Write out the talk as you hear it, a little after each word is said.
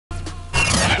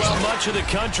Well, much of the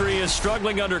country is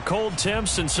struggling under cold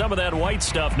temps and some of that white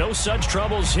stuff. No such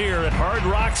troubles here at Hard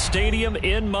Rock Stadium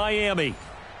in Miami.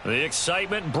 The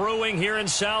excitement brewing here in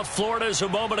South Florida. As a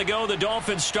moment ago, the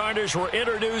Dolphins starters were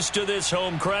introduced to this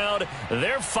home crowd.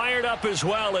 They're fired up as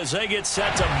well as they get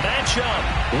set to match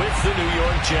up with the New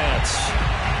York Jets.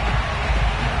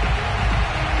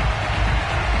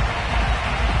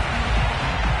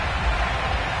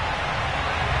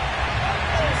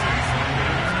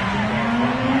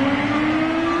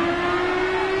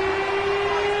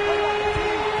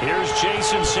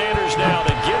 Jason Sanders now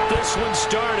to get this one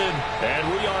started,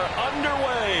 and we are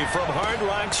underway from Hard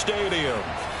Rock Stadium.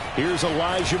 Here's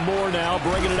Elijah Moore now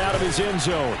bringing it out of his end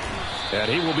zone,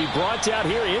 and he will be brought down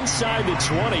here inside the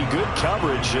 20. Good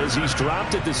coverage as he's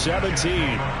dropped at the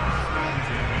 17.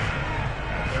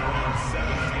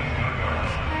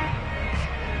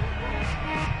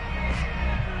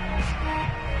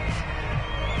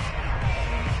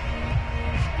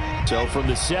 So from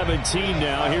the 17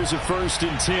 now, here's a 1st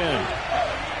and 10.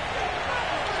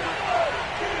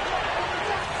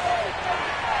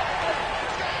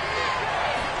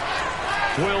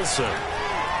 Wilson.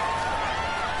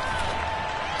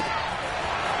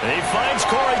 And he finds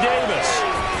Corey Davis.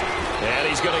 And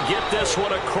he's going to get this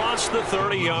one across the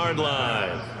 30-yard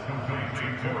line.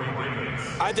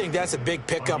 I think that's a big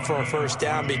pickup for a 1st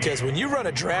down, because when you run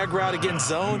a drag route against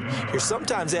zone, you're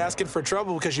sometimes asking for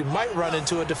trouble because you might run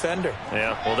into a defender.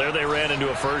 Yeah, well, there they ran into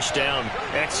a 1st down,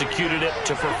 executed it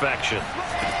to perfection.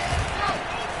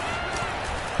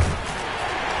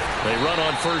 They run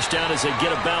on 1st down as they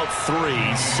get about 3.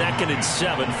 2nd and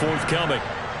 7 forthcoming.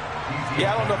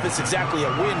 Yeah, I don't know if it's exactly a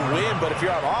win-win, but if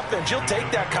you're on offense, you'll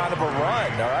take that kind of a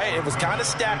run, all right? It was kind of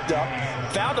stacked up,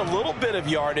 found a little bit of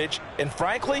yardage, and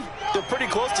frankly, they're pretty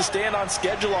close to staying on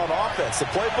schedule on offense. The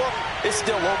playbook is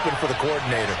still open for the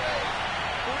coordinator.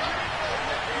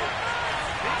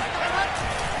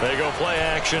 They go play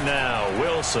action now.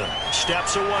 Wilson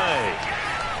steps away.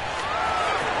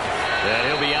 And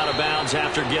he'll be out of bounds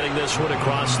after getting this one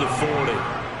across the 40.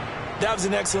 That was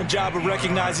an excellent job of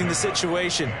recognizing the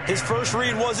situation. His first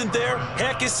read wasn't there.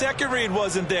 Heck, his second read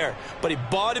wasn't there. But he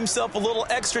bought himself a little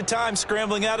extra time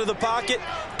scrambling out of the pocket,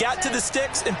 got to the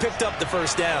sticks, and picked up the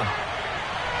 1st down.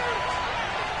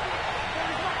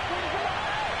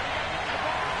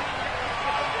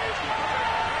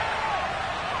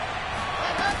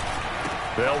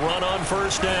 They'll run on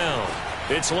 1st down.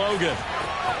 It's Logan.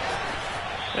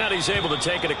 And he's able to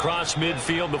take it across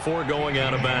midfield before going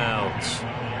out of bounds.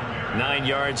 9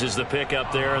 yards is the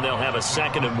pickup there, and they'll have a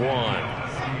 2nd and 1.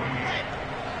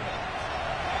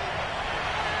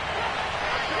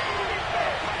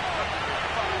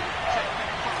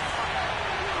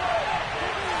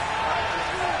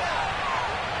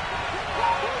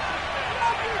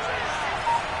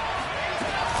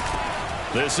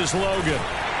 This is Logan.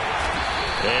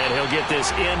 And he'll get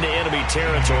this into enemy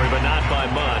territory, but not by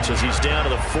much, as he's down to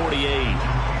the 48.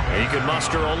 He could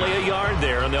muster only a yard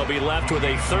there, and they'll be left with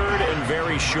a 3rd and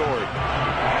very short.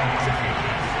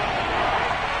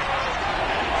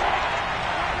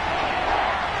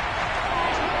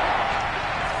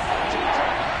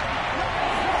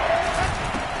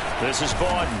 This is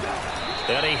Bawden.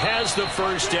 And he has the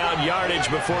 1st down yardage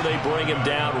before they bring him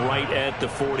down right at the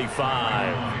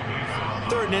 45.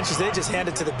 3rd and inches, they just hand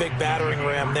it to the big battering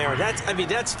ram there. That's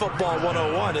football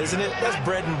 101, isn't it? That's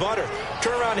bread and butter.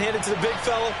 Turn around and hand it to the big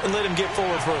fella and let him get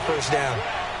forward for a 1st down.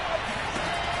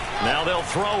 Now they'll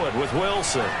throw it with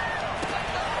Wilson.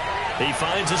 He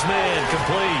finds his man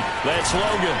complete. That's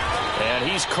Logan. And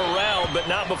he's corralled, but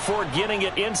not before getting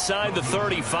it inside the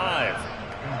 35.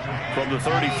 From the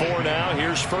 34 now,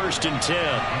 here's 1st and 10.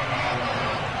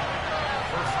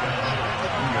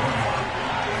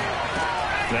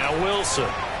 Now Wilson.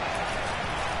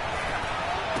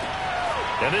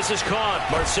 And this is caught.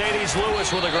 Mercedes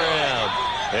Lewis with the ground.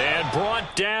 And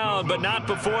brought down, but not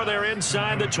before they're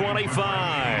inside the 25.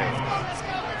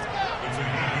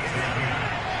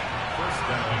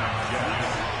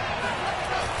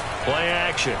 Play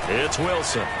action. It's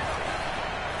Wilson.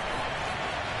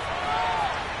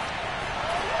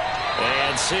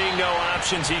 And seeing no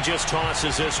options, he just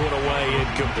tosses this one away,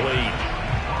 incomplete.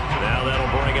 Now that'll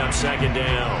bring up 2nd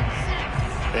down.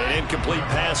 An incomplete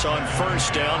pass on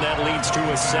 1st down. That leads to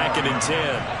a 2nd and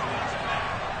 10.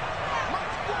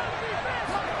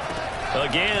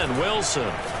 Again, Wilson.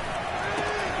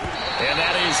 And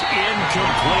that is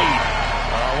incomplete.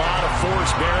 A lot of force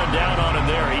bearing down on him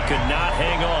there. He could not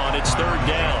hang on. It's 3rd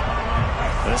down.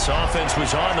 This offense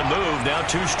was on the move. Now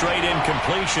 2 straight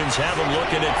incompletions have him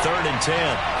looking at 3rd and 10.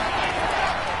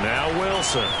 Now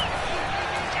Wilson.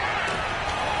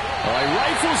 He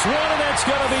rifles one, and that's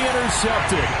going to be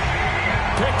intercepted.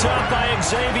 Picked up by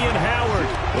Xavier Howard.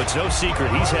 Well, it's no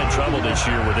secret he's had trouble this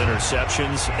year with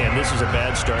interceptions, and this is a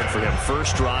bad start for him.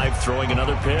 First drive, throwing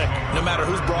another pick. No matter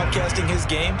who's broadcasting his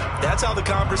game, that's how the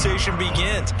conversation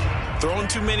begins. Throwing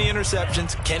too many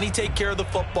interceptions. Can he take care of the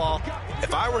football?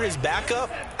 If I were his backup,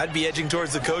 I'd be edging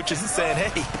towards the coaches and saying,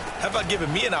 hey, how about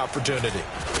giving me an opportunity?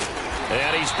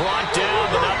 And he's brought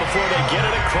down, but not before they get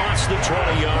it across the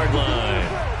 20-yard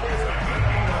line.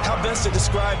 How best to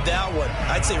describe that one?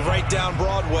 I'd say right down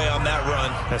Broadway on that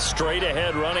run. A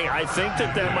straight-ahead running. I think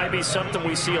that might be something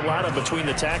we see a lot of between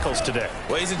the tackles today.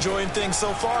 Well, he's enjoying things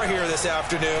so far here this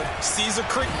afternoon. Sees a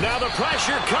creek. Now the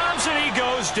pressure comes, and he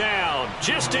goes down.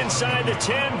 Just inside the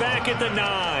 10, back at the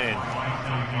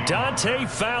 9. Dante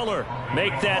Fowler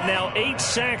make that now 8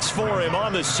 sacks for him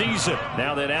on the season.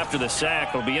 Now that after the sack,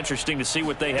 it'll be interesting to see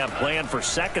what they have planned for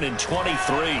 2nd and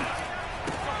 23.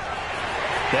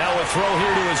 Now a throw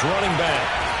here to his running back.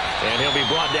 And he'll be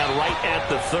brought down right at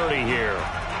the 30 here.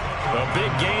 A big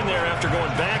gain there after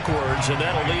going backwards, and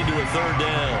that'll lead to a 3rd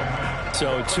down.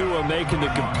 So Tua making the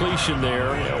completion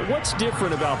there. What's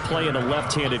different about playing a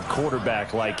left-handed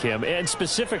quarterback like him? And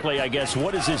specifically, I guess,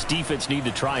 what does this defense need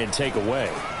to try and take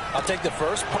away? I'll take the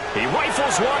first. He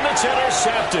rifles one that's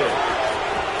intercepted.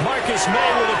 Marcus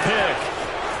May with a pick.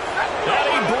 And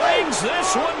he brings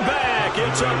this one back.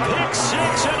 It's a pick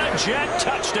 6 and a Jet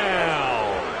touchdown.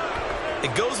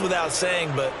 It goes without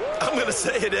saying, but I'm going to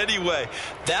say it anyway.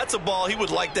 That's a ball he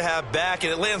would like to have back,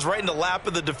 and it lands right in the lap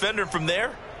of the defender from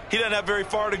there. He doesn't have very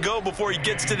far to go before he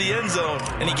gets to the end zone,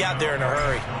 and he got there in a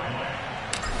hurry.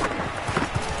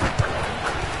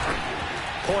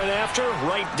 Point after,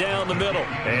 right down the middle.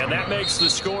 And that makes the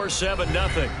score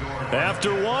 7-0.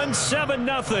 After one,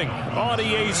 7-0 on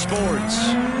EA Sports.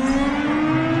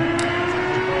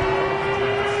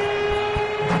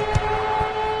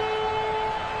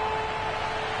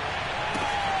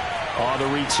 On the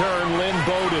return, Lynn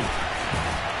Bowden.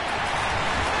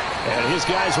 And his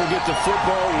guys will get the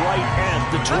football right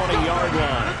at the 20-yard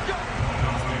line.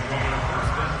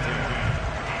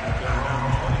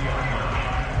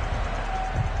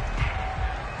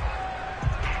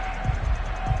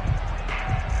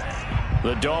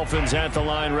 The Dolphins at the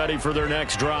line ready for their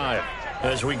next drive.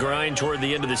 As we grind toward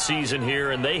the end of the season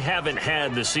here, and they haven't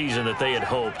had the season that they had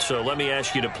hoped. So let me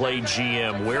ask you to play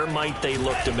GM. Where might they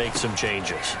look to make some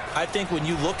changes? I think when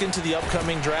you look into the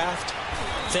upcoming draft,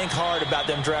 think hard about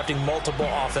them drafting multiple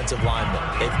offensive linemen.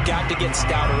 They've got to get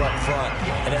stouter up front.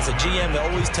 And as a GM, it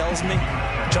always tells me,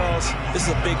 Charles, this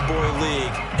is a big boy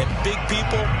league, and big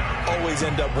people always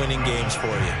end up winning games for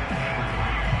you.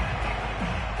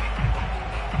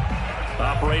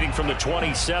 Operating from the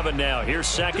 27 now. Here's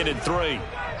 2nd and 3.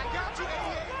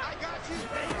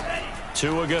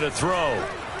 Tua going to throw.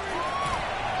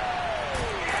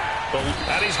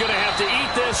 And he's going to have to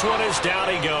eat this one as down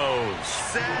he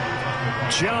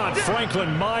goes. John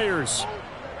Franklin Myers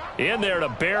in there to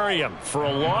bury him for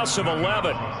a loss of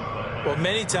 11. Well,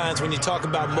 many times when you talk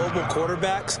about mobile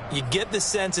quarterbacks, you get the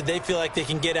sense that they feel like they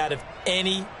can get out of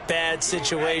any bad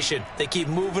situation. They keep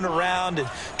moving around and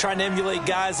trying to emulate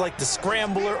guys like the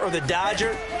Scrambler or the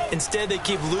Dodger. Instead, they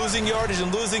keep losing yardage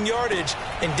and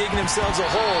digging themselves a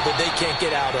hole that they can't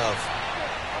get out of.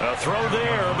 A throw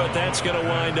there, but that's going to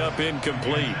wind up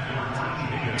incomplete.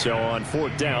 So on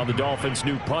 4th down, the Dolphins'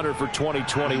 new punter for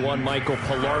 2021, Michael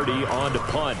Pilardi, on to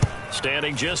punt.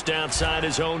 Standing just outside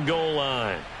his own goal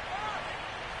line.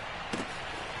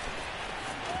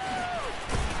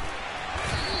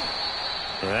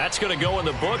 That's going to go in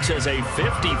the books as a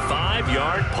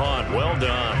 55-yard punt. Well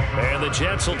done. And the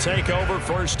Jets will take over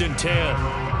 1st and 10.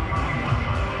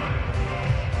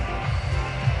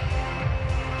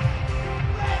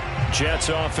 Jets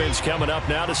offense coming up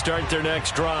now to start their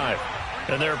next drive.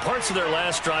 And there are parts of their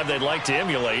last drive they'd like to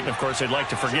emulate. And, of course, they'd like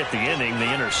to forget the inning,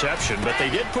 the interception. But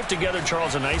they did put together,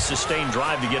 Charles, a nice sustained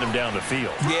drive to get him down the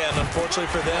field. Yeah, and unfortunately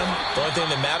for them, the only thing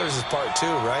that matters is part 2,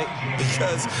 right?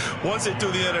 Because once they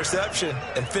do the interception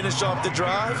and finish off the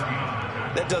drive,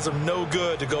 that does them no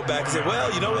good to go back and say,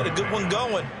 well, you know, we had a good one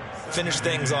going. Finish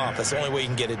things off. That's the only way you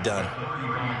can get it done.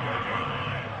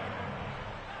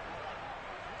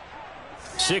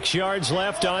 6 yards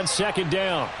left on 2nd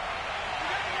down.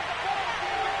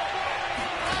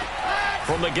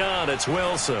 From the gun, it's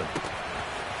Wilson.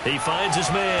 He finds his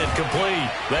man,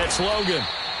 complete. That's Logan.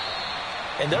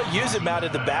 And they'll use him out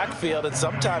of the backfield, and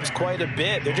sometimes quite a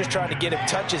bit. They're just trying to get him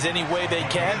touches any way they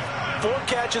can. 4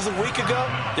 catches a week ago.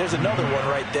 There's another one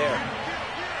right there.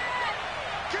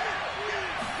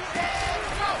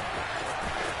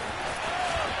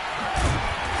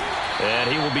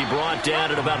 And he will be brought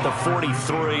down at about the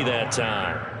 43 that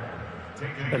time.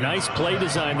 A nice play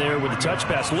design there with the touch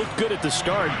pass. Looked good at the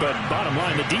start, but bottom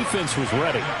line, the defense was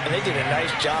ready. And they did a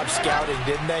nice job scouting,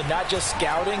 didn't they? Not just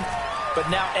scouting, but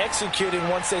now executing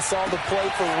once they saw the play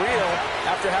for real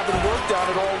after having worked on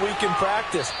it all week in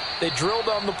practice. They drilled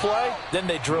on the play, then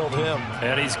they drilled him.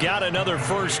 And he's got another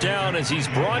first down as he's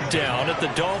brought down at the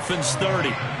Dolphins' 30.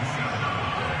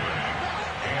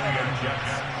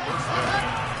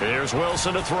 Here's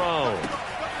Wilson to throw.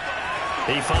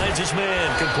 He finds his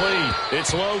man, complete.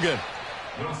 It's Logan.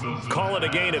 Call it a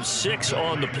gain of 6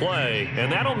 on the play,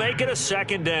 and that'll make it a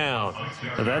second down.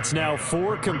 That's now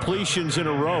 4 completions in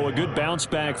a row. A good bounce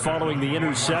back following the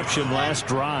interception last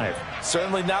drive.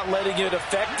 Certainly not letting it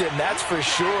affect him, that's for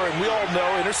sure. And we all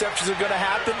know interceptions are going to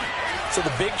happen. So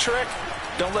the big trick,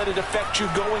 don't let it affect you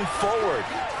going forward.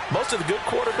 Most of the good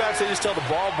quarterbacks, they just tell the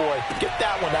ball boy, get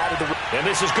that one out of the... And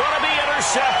this is going to be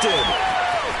intercepted.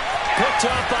 Picked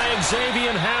up by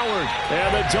Xavier Howard.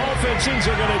 And the Dolphins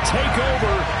are going to take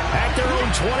over at their own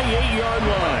 28-yard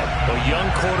line. A young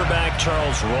quarterback,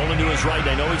 Charles, rolling to his right.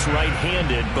 I know he's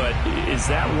right-handed, but is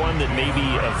that one that maybe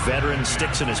a veteran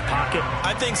sticks in his pocket?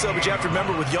 I think so, but you have to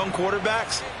remember with young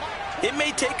quarterbacks, it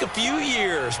may take a few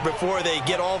years before they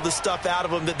get all the stuff out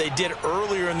of them that they did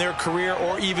earlier in their career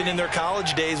or even in their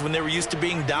college days when they were used to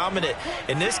being dominant.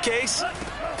 In this case,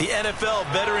 the NFL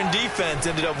veteran defense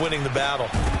ended up winning the battle.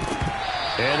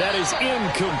 And that is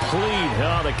incomplete.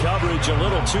 Oh, the coverage a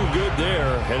little too good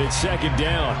there, and it's second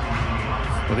down.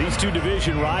 Well, these two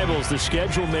division rivals, the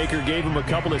schedule maker gave them a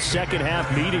couple of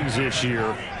second-half meetings this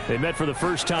year. They met for the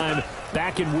first time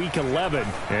back in Week 11,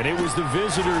 and it was the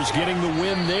visitors getting the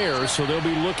win there, so they'll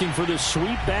be looking for the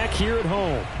sweep back here at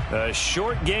home. A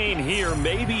short gain here,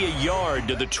 maybe a yard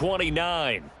to the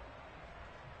 29.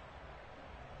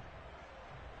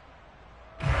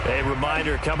 A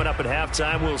reminder, coming up at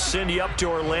halftime, we'll send you up to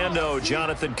Orlando.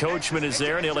 Jonathan Coachman is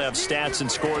there, and he'll have stats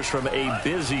and scores from a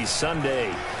busy Sunday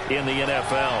in the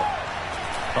NFL.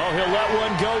 Oh, he'll let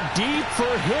one go deep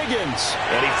for Higgins.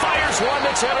 And he fires one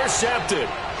that's intercepted.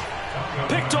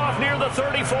 Picked off near the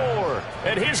 34.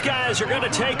 And his guys are going to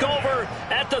take over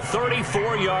at the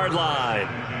 34-yard line.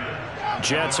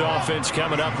 Jets offense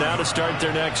coming up now to start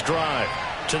their next drive.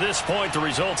 To this point, the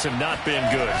results have not been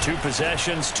good. 2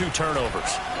 possessions, 2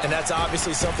 turnovers. And that's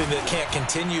obviously something that can't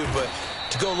continue, but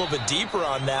to go a little bit deeper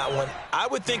on that one, I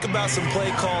would think about some play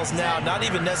calls now, not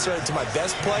even necessarily to my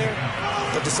best player,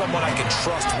 but to someone I can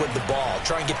trust with the ball.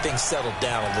 Try and get things settled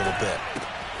down a little bit.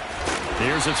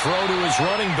 Here's a throw to his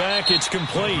running back. It's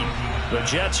complete. The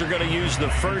Jets are going to use the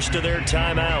first of their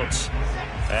timeouts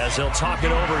as they'll talk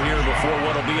it over here before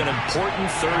what will be an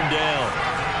important third down.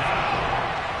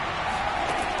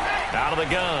 Out of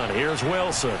the gun, here's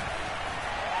Wilson.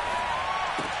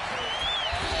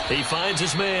 He finds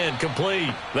his man,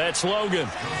 complete. That's Logan.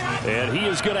 And he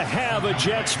is going to have a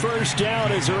Jets first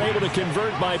down as they're able to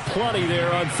convert by plenty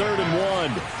there on 3rd and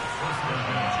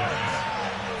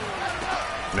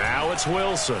 1. Now it's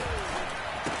Wilson.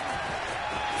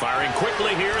 Firing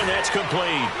quickly here, and that's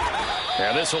complete.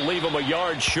 And this will leave him a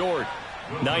yard short.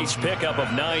 Nice pickup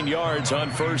of 9 yards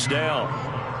on first down.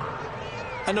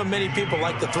 I know many people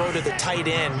like to throw to the tight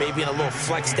end, maybe in a little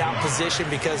flexed out position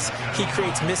because he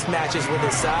creates mismatches with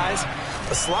his size.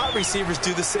 The slot receivers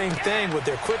do the same thing with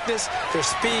their quickness, their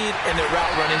speed, and their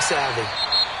route running savvy.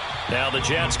 Now the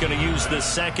Jets going to use the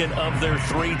second of their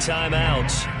 3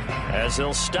 timeouts as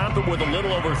they'll stop it with a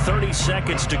little over 30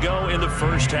 seconds to go in the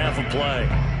first half of play.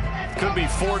 Could be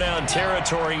 4-down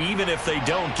territory even if they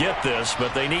don't get this,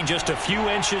 but they need just a few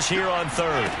inches here on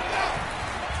 3rd.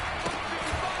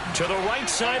 To the right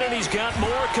side, and he's got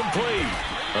more, complete.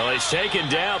 Well, he's taken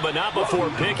down, but not before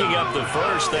picking up the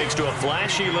first, thanks to a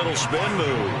flashy little spin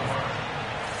move.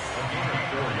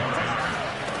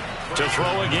 To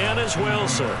throw again is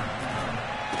Wilson.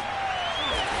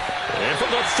 And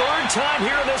for the 3rd time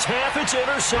here in this half, it's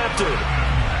intercepted.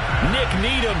 Nick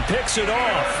Needham picks it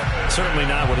off. Certainly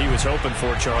not what he was hoping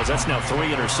for, Charles. That's now 3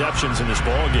 interceptions in this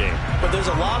ball game. But there's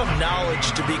a lot of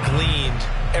knowledge to be gleaned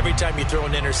every time you throw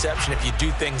an interception if you do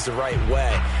things the right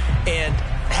way. And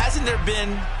hasn't there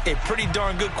been a pretty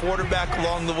darn good quarterback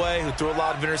along the way who threw a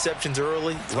lot of interceptions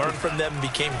early, learned from them, and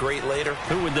became great later?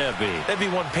 Who would that be? That'd be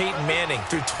one Peyton Manning.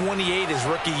 Threw 28 his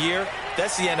rookie year.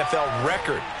 That's the NFL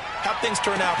record. How'd things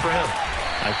turn out for him?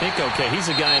 I think okay. He's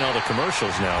a guy in all the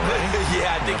commercials now, right?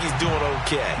 Yeah, I think he's doing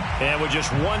okay. And with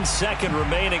just 1 second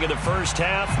remaining in the first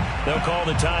half, they'll call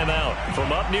the timeout.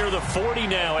 From up near the 40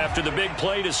 now after the big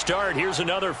play to start, here's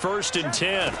another 1st and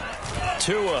 10.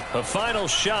 Tua, a final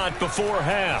shot before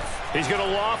half. He's going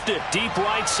to loft it deep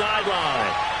right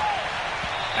sideline.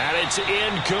 And it's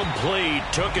incomplete.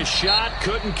 Took a shot,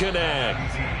 couldn't connect.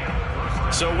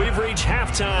 So we've reached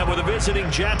halftime with the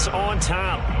visiting Jets on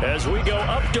top. As we go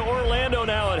up to Orlando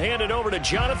now and hand it over to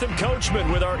Jonathan Coachman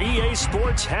with our EA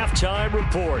Sports Halftime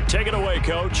Report. Take it away,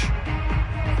 Coach.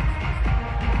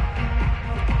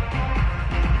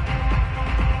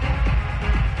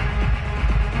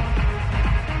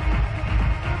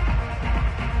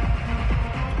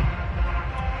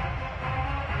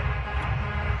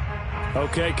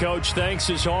 Okay, Coach, thanks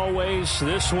as always.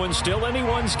 This one's still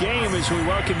anyone's game as we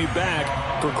welcome you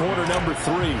back for quarter number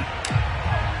 3.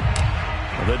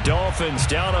 The Dolphins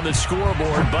down on the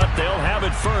scoreboard, but they'll have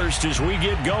it first as we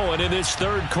get going in this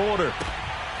third quarter.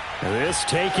 This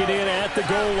taken in at the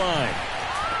goal line.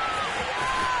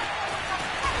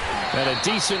 And a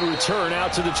decent return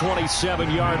out to the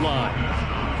 27-yard line.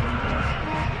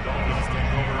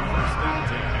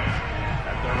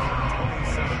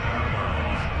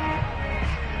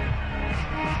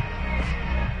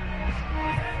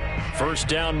 First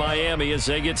down Miami as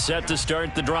they get set to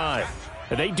start the drive.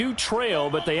 They do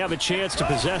trail, but they have a chance to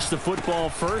possess the football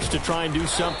first to try and do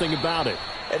something about it.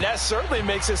 And that certainly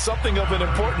makes it something of an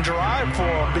important drive for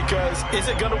them, because is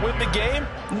it going to win the game?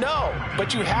 No,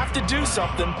 but you have to do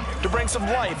something to bring some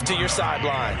life to your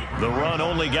sideline. The run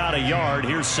only got a yard.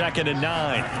 Here's 2nd and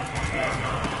 9.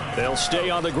 They'll stay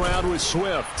on the ground with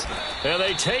Swift. And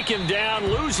they take him down,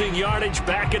 losing yardage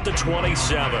back at the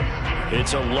 27.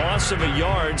 It's a loss of a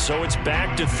yard, so it's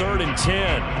back to 3rd and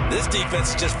 10. This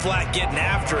defense is just flat getting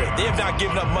after it. They have not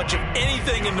given up much of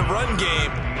anything in the run game.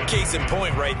 Case in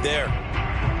point right there.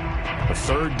 A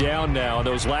 3rd down now.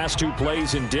 Those last 2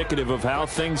 plays indicative of how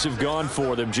things have gone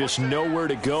for them. Just nowhere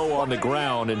to go on the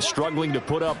ground and struggling to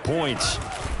put up points.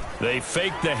 They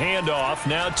fake the handoff.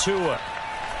 Now Tua.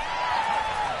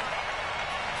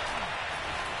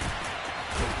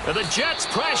 And the Jets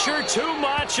pressure too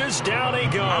much as down he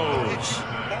goes.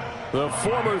 The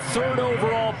former 3rd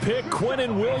overall pick,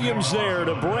 Quinnen Williams, there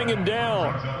to bring him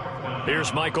down.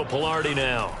 Here's Michael Pilardi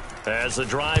now as the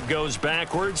drive goes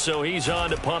backwards, so he's on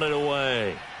to punt it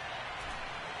away.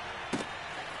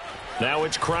 Now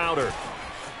it's Crowder.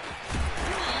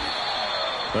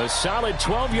 A solid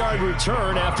 12-yard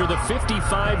return after the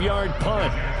 55-yard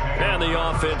punt. And the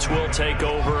offense will take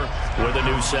over with a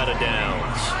new set of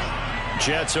downs.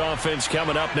 Jets offense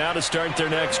coming up now to start their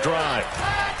next drive.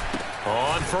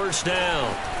 On first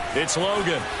down, it's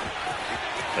Logan.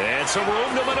 And some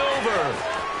room to maneuver.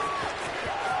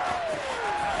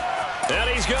 And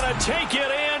he's going to take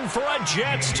it in for a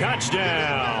Jets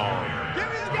touchdown.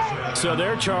 So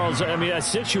there, Charles, I mean, a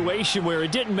situation where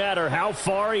it didn't matter how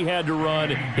far he had to run.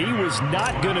 He was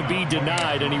not going to be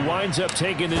denied, and he winds up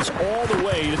taking this all the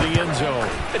way to the end zone.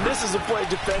 And this is a play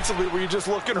defensively where you're just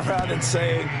looking around and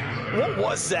saying, what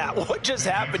was that? What just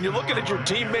happened? You're looking at your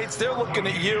teammates. They're looking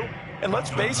at you. And let's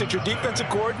face it, your defensive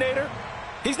coordinator,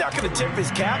 he's not going to tip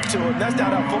his cap to him. That's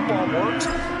not how football works.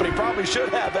 But he probably should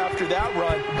have after that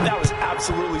run. That was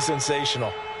absolutely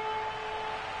sensational.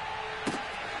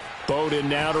 Bowden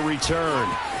now to return.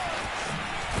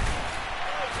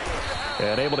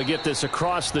 And able to get this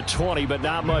across the 20, but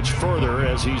not much further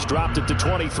as he's dropped it to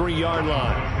 23-yard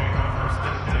line.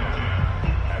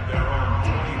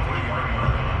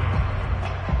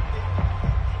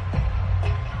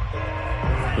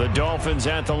 The Dolphins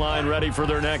at the line ready for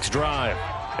their next drive.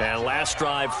 And last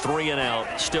drive, 3 and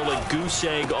out. Still a goose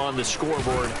egg on the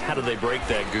scoreboard. How do they break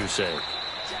that goose egg?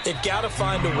 They've got to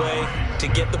find a way to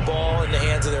get the ball in the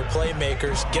hands of their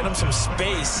playmakers, get them some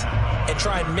space, and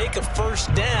try and make a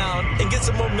first down and get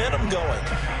some momentum going.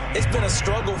 It's been a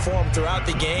struggle for them throughout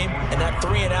the game, and that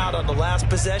 3 and out on the last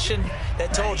possession,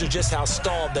 that told you just how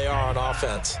stalled they are on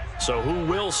offense. So who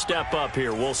will step up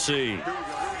here? We'll see.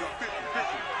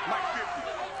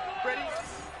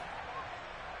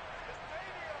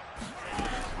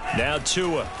 Now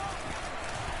Tua.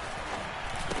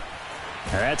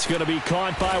 That's going to be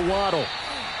caught by Waddle.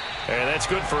 And that's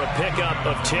good for a pickup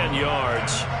of 10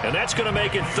 yards. And that's going to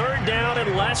make it 3rd down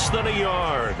and less than a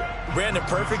yard. Brandon,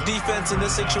 perfect defense in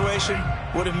this situation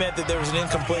would have meant that there was an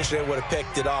incompletion. They would have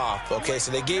picked it off. Okay,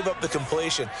 so they gave up the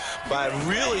completion. But I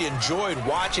really enjoyed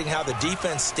watching how the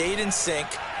defense stayed in sync,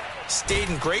 stayed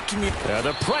in great communication.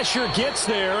 The pressure gets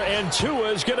there, and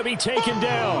Tua is going to be taken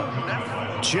down.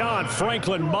 John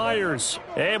Franklin Myers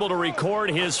able to record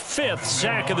his 5th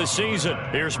sack of the season.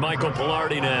 Here's Michael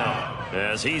Pilardi now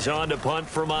as he's on to punt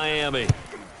for Miami.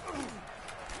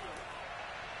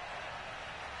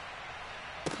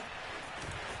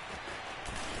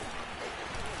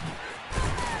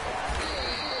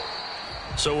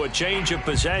 So a change of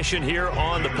possession here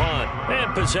on the punt.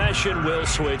 And possession will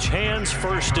switch hands,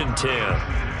 1st and 10.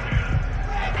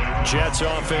 Jets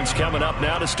offense coming up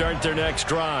now to start their next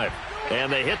drive. And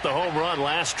they hit the home run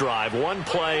last drive. One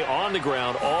play on the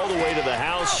ground all the way to the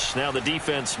house. Now the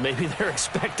defense, maybe they're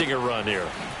expecting a run here.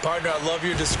 Partner, I love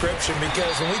your description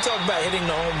because when we talk about hitting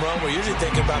the home run, we're usually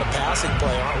thinking about a passing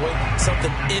play, aren't we?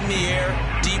 Something in the air,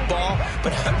 deep ball.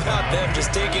 But how about them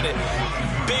just taking it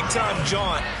big-time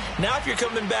jaunt? Now if you're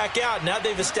coming back out, now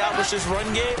they've established this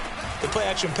run game, the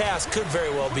play-action pass could very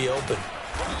well be open.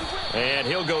 And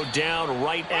he'll go down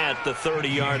right at the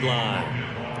 30-yard line.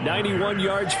 91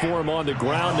 yards for him on the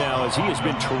ground now as he has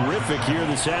been terrific here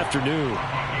this afternoon.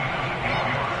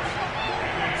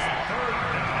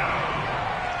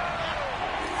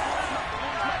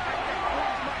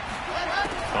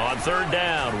 On third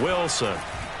down, Wilson.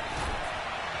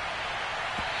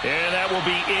 And that will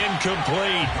be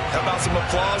incomplete. How about some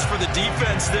applause for the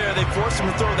defense there? They forced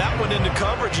him to throw that one into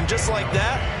coverage, and just like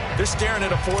that, they're staring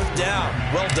at a fourth down.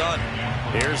 Well done.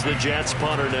 Here's the Jets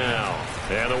punter now.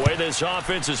 And the way this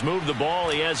offense has moved the ball,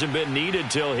 he hasn't been needed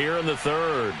till here in the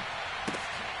third.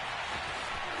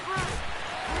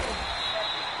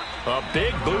 A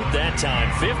big boot that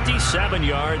time. 57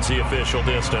 yards the official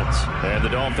distance. And the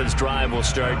Dolphins drive will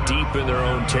start deep in their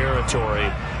own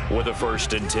territory with a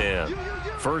 1st and 10.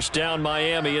 First down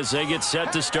Miami as they get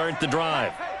set to start the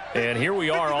drive. And here we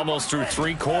are almost through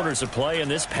 3 quarters of play, and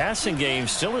this passing game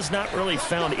still has not really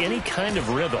found any kind of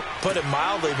rhythm. Put it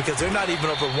mildly, because they're not even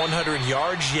over 100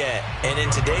 yards yet. And in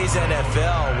today's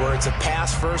NFL, where it's a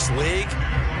pass-first league,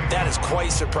 that is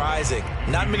quite surprising.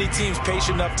 Not many teams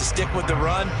patient enough to stick with the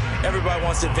run. Everybody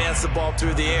wants to advance the ball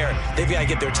through the air. They've got to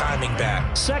get their timing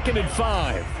back. 2nd and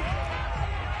 5.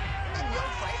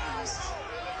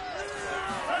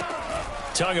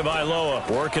 Tagovailoa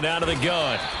working out of the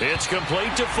gun. It's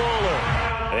complete to Fuller.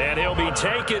 And he'll be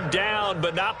taken down,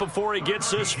 but not before he gets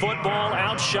this football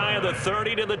out shy of the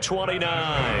 30 to the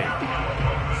 29.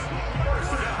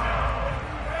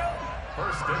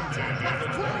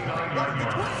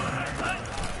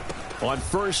 On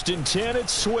 1st and 10,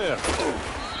 it's Swift.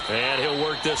 And he'll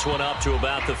work this one up to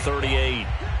about the 38.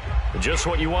 Just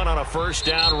what you want on a first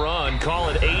down run. Call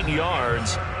it 8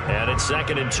 yards. And it's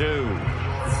 2nd and 2.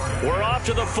 We're off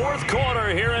to the 4th quarter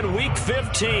here in Week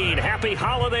 15. Happy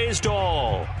holidays to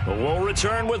all. We'll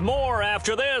return with more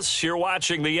after this. You're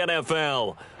watching the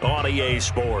NFL on EA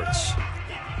Sports.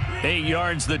 8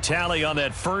 yards the tally on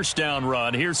that first down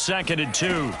run. Here's 2nd and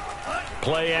 2.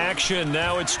 Play action.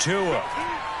 Now it's Tua.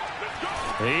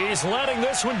 He's letting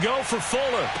this one go for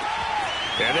Fuller.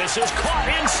 And this is caught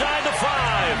inside the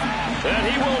 5.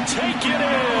 And he will take it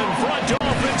in for a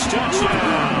Dolphins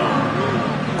touchdown.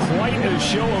 Quite a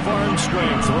show of arm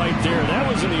strength right there.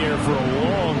 That was in the air for a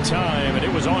long time, and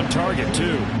it was on target,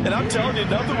 too. And I'm telling you,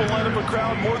 nothing will light up a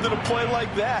crowd more than a play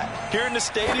like that. Here in the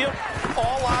stadium,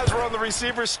 all eyes were on the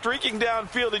receiver streaking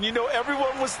downfield, and you know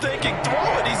everyone was thinking,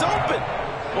 throw it, he's open.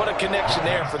 What a connection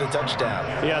there for the touchdown.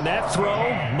 Yeah, and that throw,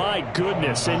 my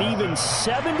goodness, and even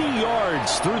 70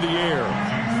 yards through the air.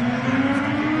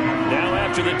 Now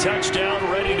after the touchdown,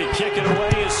 ready to kick it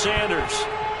away is Sanders.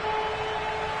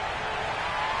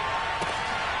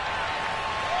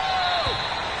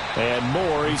 And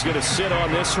Moore, he's going to sit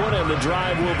on this one, and the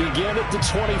drive will begin at the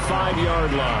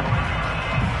 25-yard line.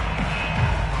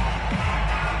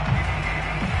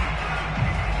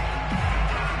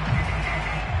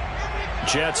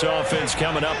 Jets offense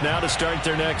coming up now to start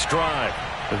their next drive.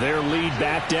 Their lead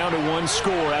back down to 1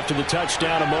 score after the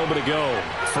touchdown a moment ago.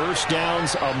 First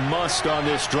down's a must on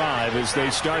this drive as they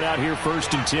start out here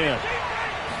 1st and 10.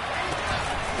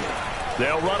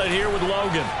 They'll run it here with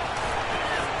Logan.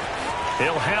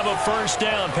 He'll have a first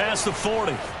down past the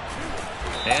 40.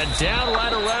 And down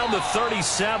right around the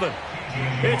 37.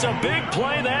 It's a big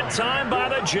play that time by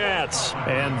the Jets.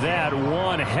 And that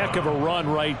one heck of a run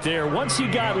right there. Once he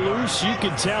got loose, you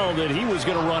could tell that he was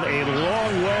going to run a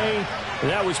long way.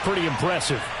 That was pretty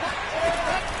impressive.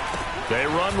 They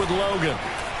run with Logan.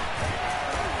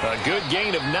 A good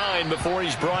gain of 9 before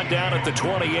he's brought down at the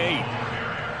 28.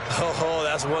 Oh,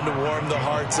 that's one to warm the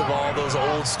hearts of all those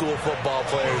old school football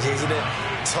players, isn't it?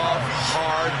 Tough,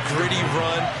 hard, gritty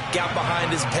run, got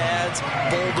behind his pads,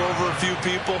 bowled over a few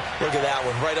people. Look at that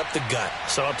one, right up the gut.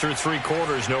 So up through 3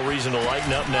 quarters, no reason to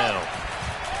lighten up now.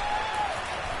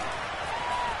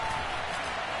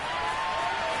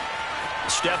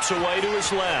 Steps away to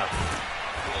his left.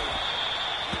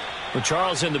 Well,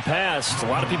 Charles, in the past, a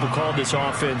lot of people called this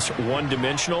offense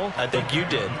one-dimensional. I think you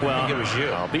did. Well, I think it was you.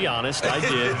 I'll be honest, I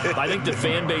did. I think the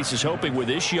fan base is hoping with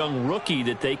this young rookie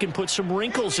that they can put some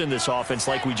wrinkles in this offense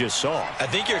like we just saw. I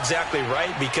think you're exactly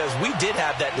right, because we did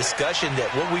have that discussion that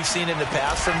what we've seen in the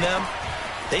past from them,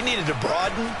 They needed to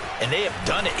broaden, and they have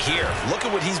done it here. Look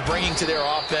at what he's bringing to their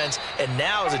offense. And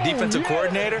now as a defensive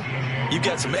coordinator, you've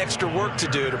got some extra work to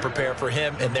do to prepare for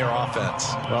him and their offense.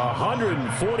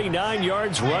 149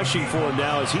 yards rushing for him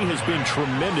now as he has been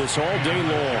tremendous all day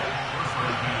long.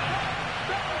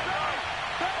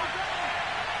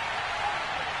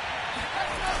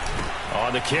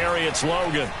 On the carry, it's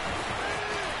Logan.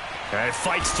 And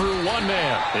fights through one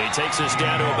man. And he takes us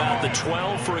down to about the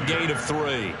 12 for a gain of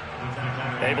 3.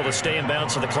 Able to stay in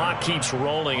bounds, so the clock keeps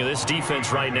rolling. And this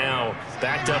defense right now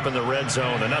backed up in the red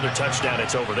zone. Another touchdown,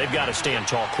 it's over. They've got to stand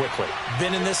tall quickly.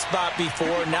 Been in this spot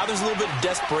before. Now there's a little bit of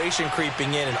desperation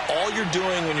creeping in. And all you're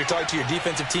doing when you're talking to your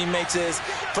defensive teammates is,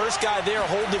 first guy there,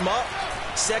 hold him up.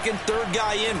 Second, third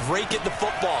guy in, rake at the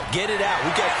football. Get it out.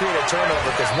 We've got to create a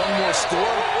turnover because one more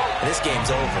score, and this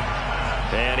game's over.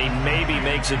 And he maybe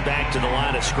makes it back to the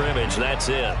line of scrimmage. That's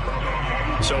it.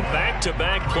 So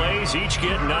back-to-back plays, each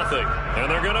get nothing. And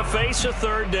they're going to face a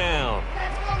third down.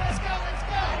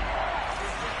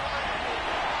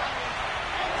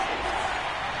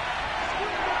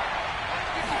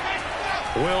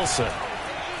 Wilson.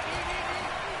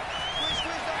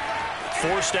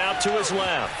 Forced out to his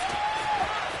left.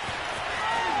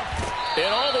 And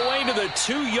all the way to the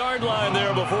 2-yard line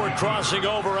there before crossing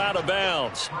over out of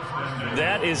bounds.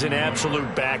 That is an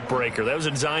absolute backbreaker. That was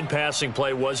a design passing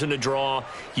play, wasn't a draw.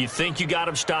 You think you got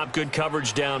him stopped, good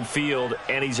coverage downfield,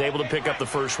 and he's able to pick up the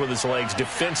first with his legs.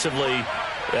 Defensively,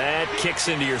 that kicks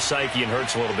into your psyche and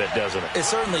hurts a little bit, doesn't it? It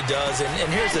certainly does,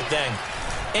 and here's the thing.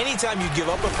 Anytime you give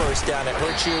up a first down, it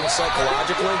hurts you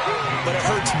psychologically, but it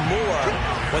hurts more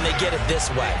when they get it this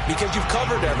way because you've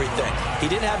covered everything. He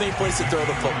didn't have any place to throw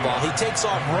the football. He takes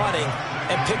off running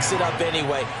and picks it up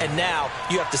anyway, and now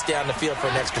you have to stay on the field for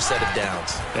an extra set of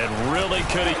downs. And really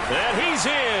could he? And he's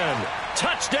in.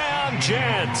 Touchdown,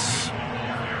 Jets.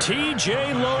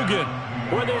 T.J. Logan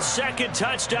with his second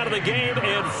touchdown of the game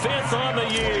and 5th on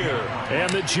the year. And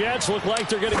the Jets look like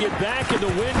they're going to get back in the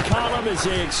win column as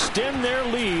they extend their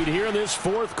lead here in this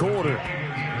fourth quarter.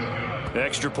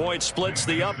 Extra point splits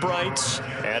the uprights,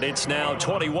 and it's now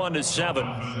 21-7.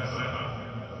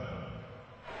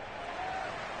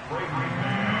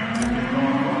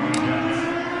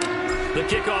 The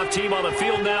kickoff team on the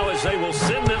field now as they will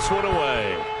send this one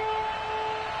away.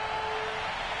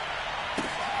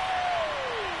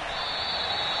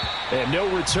 And no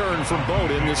return from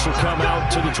Bowden. This will come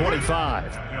out to the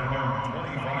 25.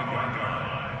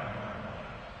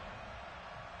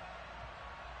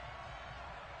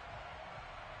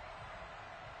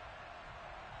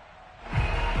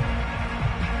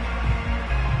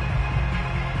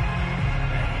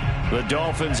 The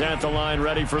Dolphins at the line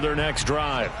ready for their next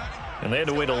drive. And they had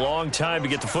to wait a long time to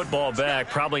get the football back.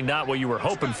 Probably not what you were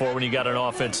hoping for when you got an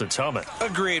offense that's humming.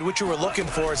 Agreed. What you were looking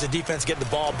for is the defense getting the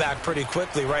ball back pretty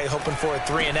quickly, right? Hoping for a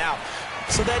 3-and-out.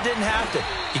 So that didn't happen.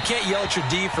 You can't yell at your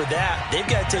D for that. They've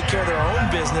got to take care of their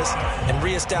own business and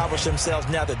reestablish themselves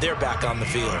now that they're back on the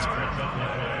field.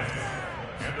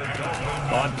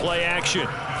 On play action,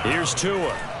 here's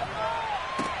Tua.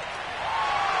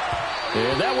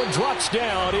 And that one drops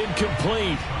down,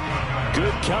 incomplete.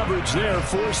 Good coverage there,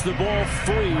 forced the ball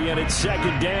free, and it's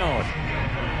second down.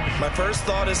 My first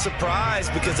thought is surprise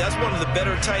because that's one of the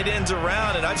better tight ends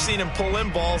around, and I've seen him pull in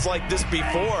balls like this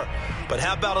before. But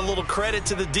how about a little credit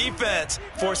to the defense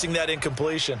forcing that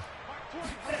incompletion?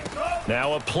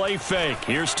 Now a play fake.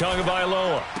 Here's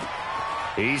Tagovailoa.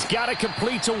 He's got to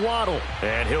complete to Waddle,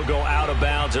 and he'll go out of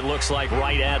bounds, it looks like,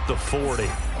 right at the 40.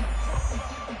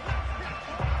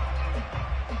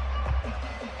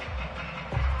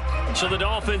 So the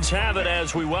Dolphins have it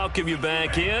as we welcome you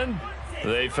back in.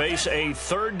 They face a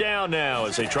third down now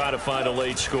as they try to find a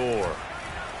late score.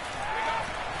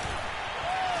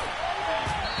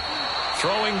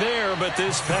 Throwing there, but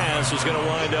this pass is going to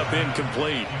wind up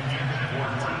incomplete.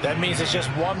 That means it's just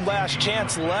one last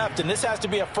chance left, and this has to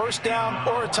be a first down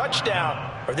or a touchdown,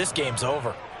 or this game's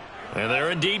over. And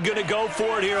they're indeed going to go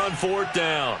for it here on fourth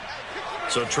down.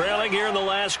 So trailing here in the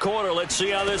last quarter, let's see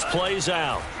how this plays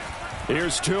out.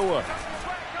 Here's Tua.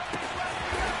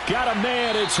 Got a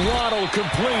man, it's Waddle,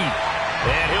 complete.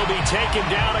 And he'll be taken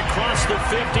down across the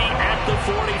 50 at the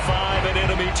 45 in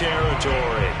enemy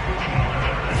territory.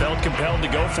 Felt compelled to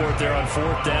go for it there on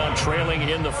fourth down, trailing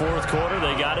in the fourth quarter.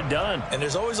 They got it done. And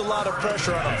there's always a lot of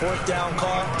pressure on a fourth down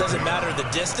call. Doesn't matter the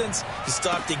distance. You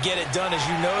stop to get it done, as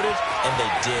you noted, and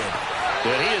they did.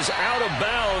 And he is out of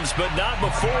bounds, but not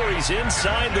before he's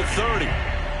inside the 30.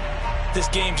 This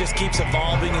game just keeps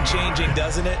evolving and changing,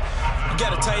 doesn't it? You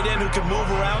got a tight end who can move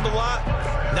around a lot,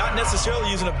 not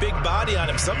necessarily using a big body on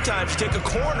him. Sometimes you take a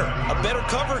corner, a better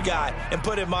cover guy, and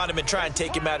put him on him and try and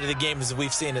take him out of the game as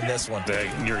we've seen in this one.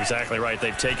 You're exactly right.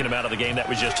 They've taken him out of the game. That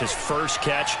was just his first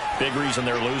catch. Big reason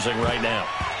they're losing right now.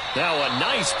 Now a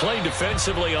nice play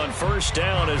defensively on first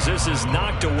down as this is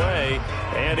knocked away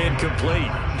and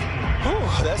incomplete.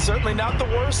 Whew, that's certainly not the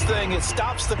worst thing. It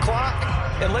stops the clock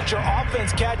and lets your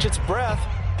offense catch its breath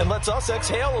and lets us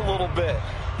exhale a little bit.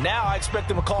 Now I expect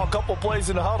them to call a couple plays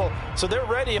in the huddle so they're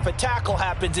ready if a tackle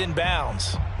happens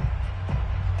inbounds.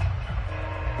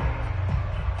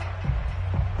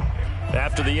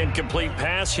 After the incomplete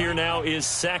pass, here now is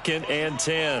 2nd and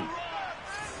 10.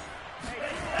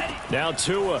 Now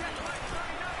Tua.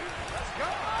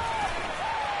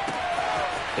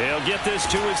 He'll get this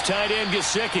to his tight end,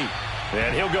 Gesicki.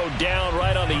 And he'll go down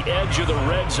right on the edge of the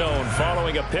red zone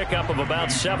following a pickup of about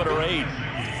 7 or 8.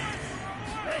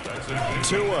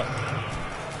 Tua.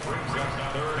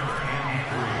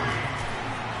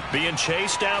 Being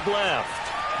chased out left.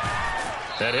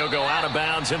 And he'll go out of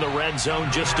bounds in the red zone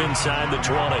just inside the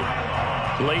 20.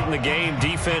 Late in the game,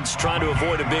 defense trying to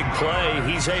avoid a big play.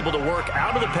 He's able to work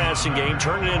out of the passing game,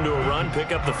 turn it into a run,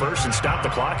 pick up the first, and stop the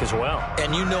clock as well.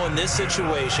 And you know in this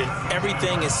situation,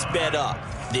 everything is sped up.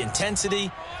 The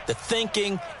intensity, the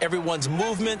thinking, everyone's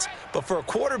movement. But for a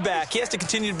quarterback, he has to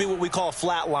continue to be what we call a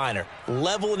flatliner.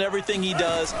 Level in everything he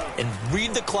does and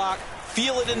read the clock,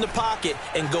 feel it in the pocket,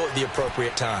 and go at the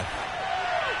appropriate time.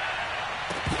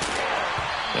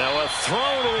 Now a throw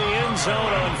to the end zone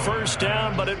on first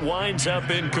down, but it winds up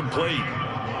incomplete.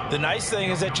 The nice thing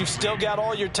is that you've still got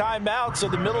all your timeouts, so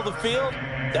the middle of the field,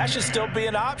 that should still be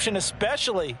an option,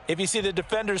 especially if you see the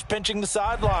defenders pinching the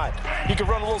sideline. You can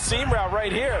run a little seam route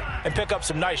right here and pick up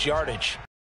some nice yardage.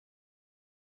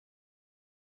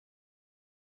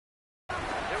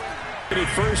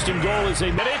 First and goal is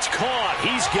and it's caught.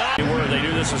 He's got it. They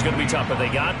knew this was going to be tough, but they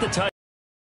got the touch.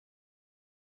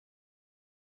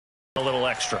 A little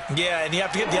extra. Yeah, and you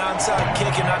have to get the onside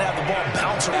kick and not have the ball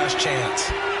bounce last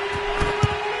chance.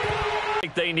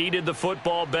 They needed the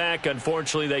football back.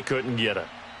 Unfortunately, they couldn't get it.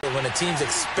 When a team's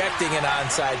expecting an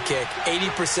onside kick,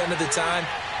 80% of the time,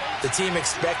 the team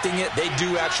expecting it, they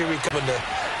do actually recover. When the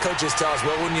coaches tell us,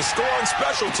 well, when you score on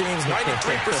special teams,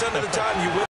 93% of the time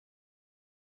you win.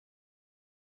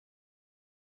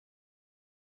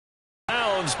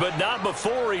 But not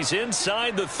before he's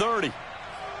inside the 30.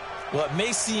 Well, it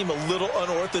may seem a little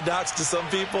unorthodox to some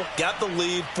people. Got the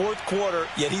lead, fourth quarter,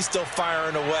 yet he's still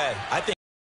firing away. I think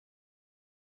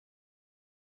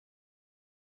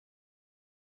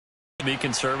be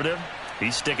conservative.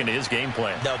 He's sticking to his game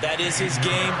plan. No, that is his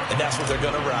game, and that's what they're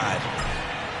going to ride.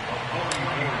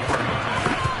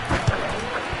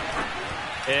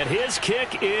 And his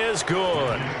kick is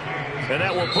good. And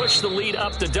that will push the lead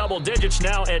up to double digits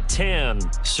now at 10.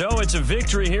 So it's a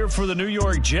victory here for the New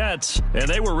York Jets. And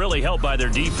they were really helped by their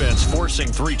defense, forcing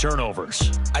 3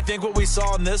 turnovers. I think what we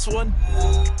saw in this one,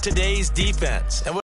 today's defense. And